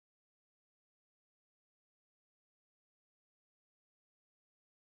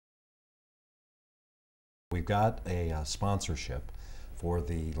we've got a sponsorship for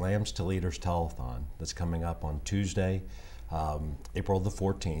the Lambs to Leaders Telethon that's coming up on Tuesday, April the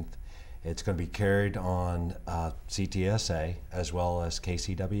 14th. It's going to be carried on CTSA as well as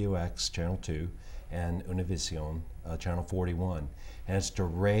KCWX Channel 2 and Univision Channel 41. And it's to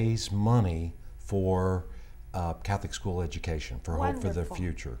raise money for Catholic school education, for Hope for the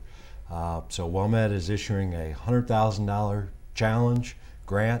Future. So WellMed is issuing a $100,000 challenge,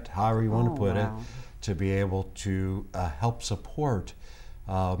 grant, however you want to put it, to be able to help support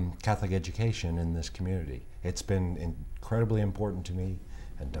Catholic education in this community. It's been incredibly important to me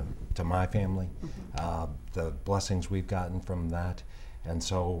and to my family, the blessings we've gotten from that. And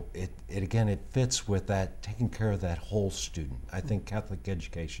so it fits with that, taking care of that whole student. I think Catholic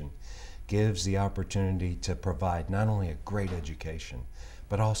education gives the opportunity to provide not only a great education,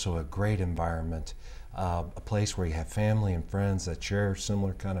 but also a great environment, a place where you have family and friends that share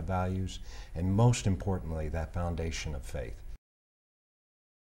similar kind of values, and most importantly, that foundation of faith.